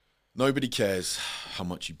Nobody cares how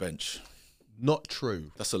much you bench. Not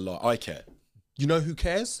true. That's a lie. I care. You know who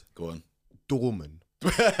cares? Go on. Doorman.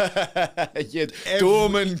 Yeah,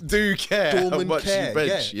 doormen do care how much you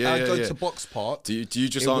bench. Yeah. I go yeah. to Box Park. Do you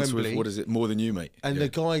just in answer Wembley, with, what is it, more than you, mate? And the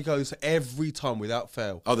guy goes every time without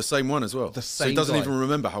fail. Oh, the same one as well. The So same he doesn't guy. even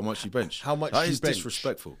remember how much you bench. How much That you is bench.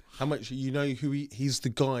 disrespectful. How much, you know who he's the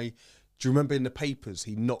guy, do you remember in the papers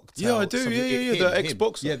he knocked Yeah, out I do. something- Yeah. The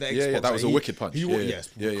Xboxer. Yeah, the Xboxer. Yeah, that was a wicked punch. Yes,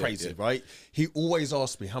 Yeah, crazy, yeah. right? He always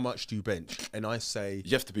asks me, how much do you bench? And I say,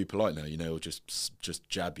 You have to be polite now, you know, or just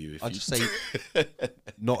jab you. If I you just say,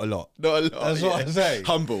 not a lot. not a lot. That's what I say.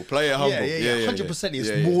 Humble, play it humble. Yeah. 100% it's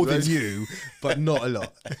Yeah, more than That's- you, but not a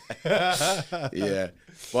lot. Yeah,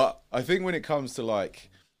 but I think when it comes to,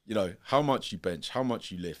 like, you know, how much you bench, how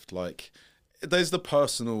much you lift, like, there's the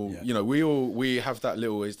personal, you know, we have that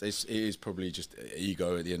little, it is probably just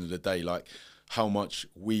ego at the end of the day, like how much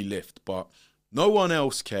we lift, but no one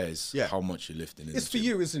else cares how much you're lifting. It's for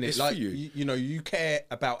you, isn't it? It's like, for you. You know, you care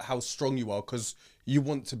about how strong you are because you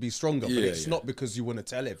want to be stronger, but it's not because you want to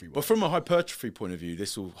tell everyone. But from a hypertrophy point of view,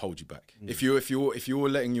 this will hold you back. If you're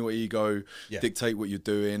letting your ego dictate what you're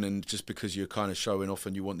doing, and just because you're kind of showing off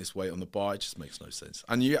and you want this weight on the bar, it just makes no sense.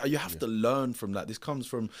 And you have to learn from that. This comes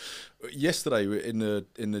from yesterday in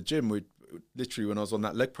the gym. Literally when I was on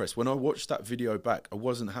that leg press, when I watched that video back, I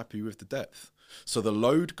wasn't happy with the depth. So the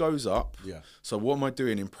load goes up. Yeah. So what am I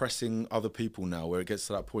doing? Impressing other people now, where it gets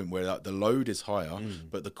to that point where like, the load is higher,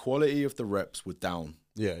 but the quality of the reps were down.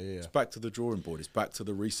 Yeah. It's back to the drawing board. It's back to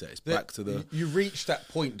the reset. It's back to the. You reach that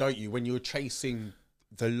point, don't you, when you're chasing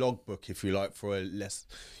the logbook, if you like, for a less,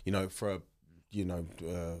 you know, for a, you know,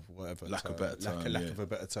 whatever. Lack of a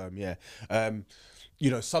better term. Yeah. You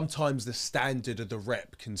know, sometimes the standard of the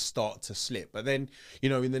rep can start to slip, but then, you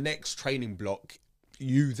know, in the next training block,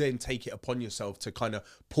 you then take it upon yourself to kind of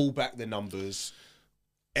pull back the numbers,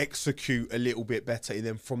 execute a little bit better, and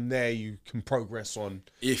then from there you can progress on.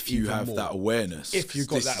 If you have more. That awareness. If you've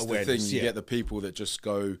got that awareness, the thing, you get the people that just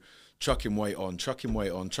go chucking weight on,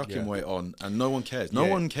 weight on, and no one cares. No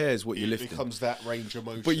one cares what you're lifting. It becomes that range of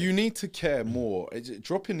motion. But you need to care more.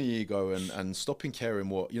 Dropping the ego and stopping caring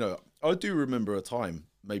what, you know, I do remember a time,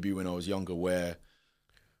 maybe when I was younger, where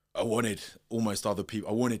I wanted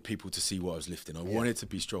people to see what I was lifting. I wanted to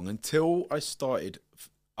be strong until I started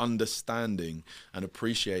understanding and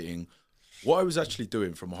appreciating what I was actually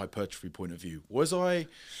doing from a hypertrophy point of view.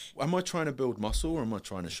 Am I trying to build muscle, or am I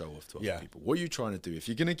trying to show off to other people? What are you trying to do? If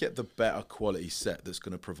you're going to get the better quality set that's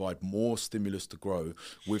going to provide more stimulus to grow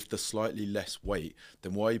with the slightly less weight,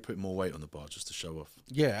 then why are you putting more weight on the bar just to show off?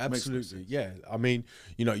 Yeah, absolutely. Yeah. I mean,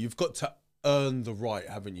 you know, you've got to earn the right,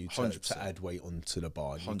 haven't you, to add weight onto the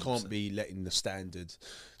bar. You 100%. can't be letting the standard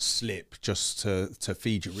slip just to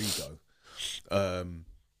feed your ego.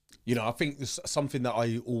 You know, I think this, something that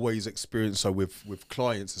I always experience with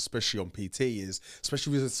clients, especially on PT, is,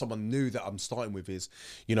 especially with someone new that I'm starting with, is,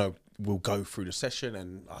 you know, we'll go through the session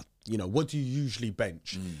and, you know, what do you usually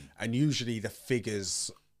bench? And usually the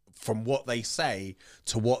figures from what they say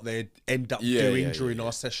to what they end up doing during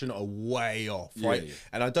our session are way off, right? Yeah.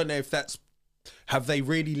 And I don't know if that's, have they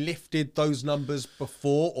really lifted those numbers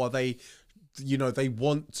before, or they, you know, they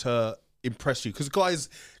want to impress you? Because guys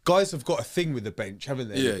have got a thing with the bench, haven't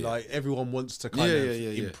they? Like everyone wants to kind of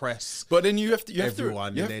impress. But then you have to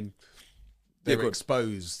everyone, and then they're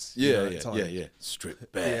exposed. Yeah.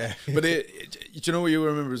 Strip bare. But do you know what you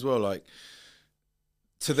remember as well? Like,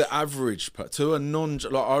 to the average, to a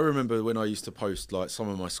like I remember when I used to post like some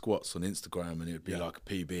of my squats on Instagram, and it would be like a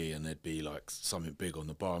PB, and there'd be like something big on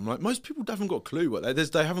the bar. I'm like, most people haven't got a clue what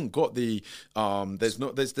they haven't got the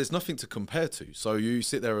there's nothing to compare to. So you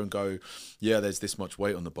sit there and go, yeah, there's this much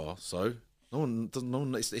weight on the bar, so no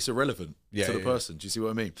one, it's irrelevant to the person. Do you see what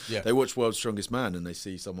I mean? Yeah. They watch World's Strongest Man and they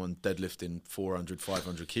see someone deadlifting 400,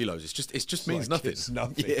 500 kilos. It just means like nothing. It's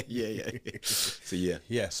nothing.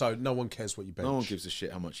 So so no one cares what you bench. No one gives a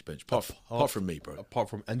shit how much you bench, apart from me, bro. Apart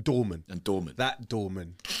from and Dorman. That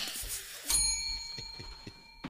Dorman.